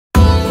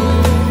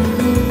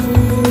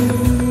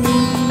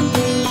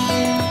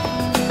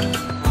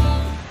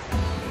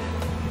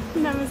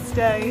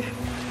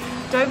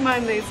Don't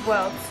mind these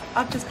welts.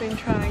 I've just been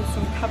trying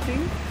some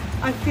cupping.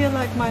 I feel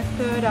like my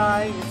third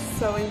eye is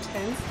so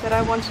intense that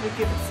I wanted to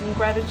give it some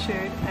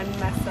gratitude and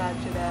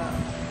massage it out.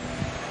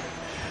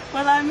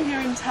 Well, I'm here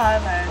in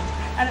Thailand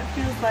and it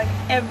feels like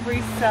every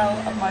cell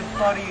of my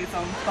body is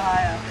on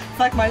fire. It's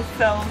like my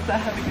cells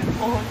are having an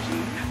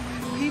orgy.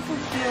 People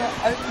feel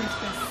open to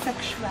their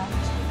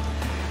sexuality.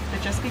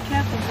 But just be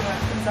careful who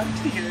opens up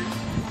to you.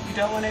 You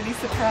don't want any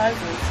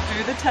surprises.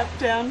 Do the tap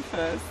down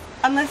first.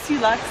 Unless you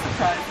like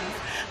surprises,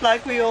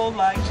 like we all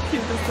liked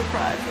Kinder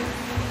surprises.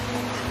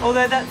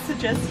 Although that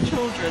suggests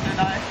children, and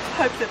I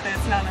hope that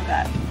there's none of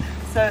that.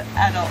 So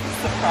adult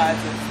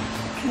surprises.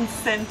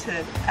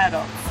 Consented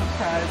adult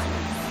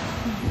surprises.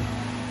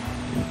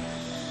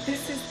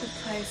 This is the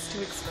place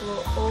to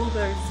explore all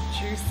those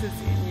juices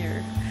in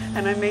you.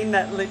 And I mean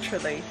that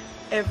literally.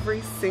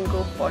 Every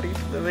single body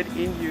fluid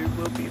in you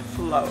will be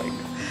flowing.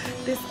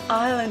 This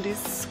island is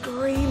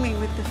screaming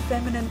with the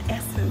feminine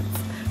essence.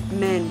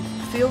 Men,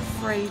 feel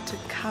free to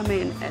come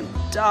in and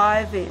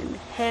dive in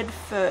head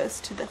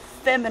first to the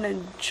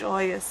feminine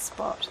joyous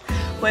spot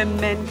where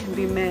men can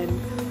be men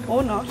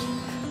or not,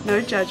 no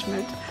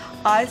judgment.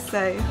 I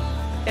say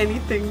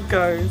anything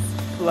goes,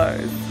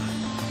 flows.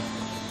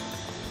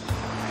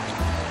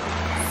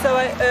 So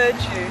I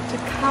urge you to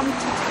come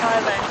to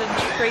Thailand and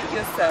treat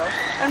yourself.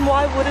 And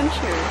why wouldn't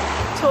you?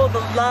 To all the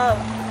love,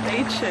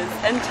 beaches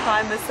and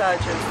Thai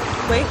massages.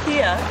 We're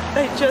here,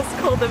 they just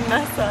call them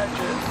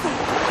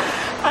massages.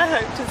 I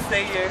hope to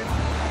see you.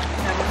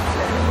 Namaste.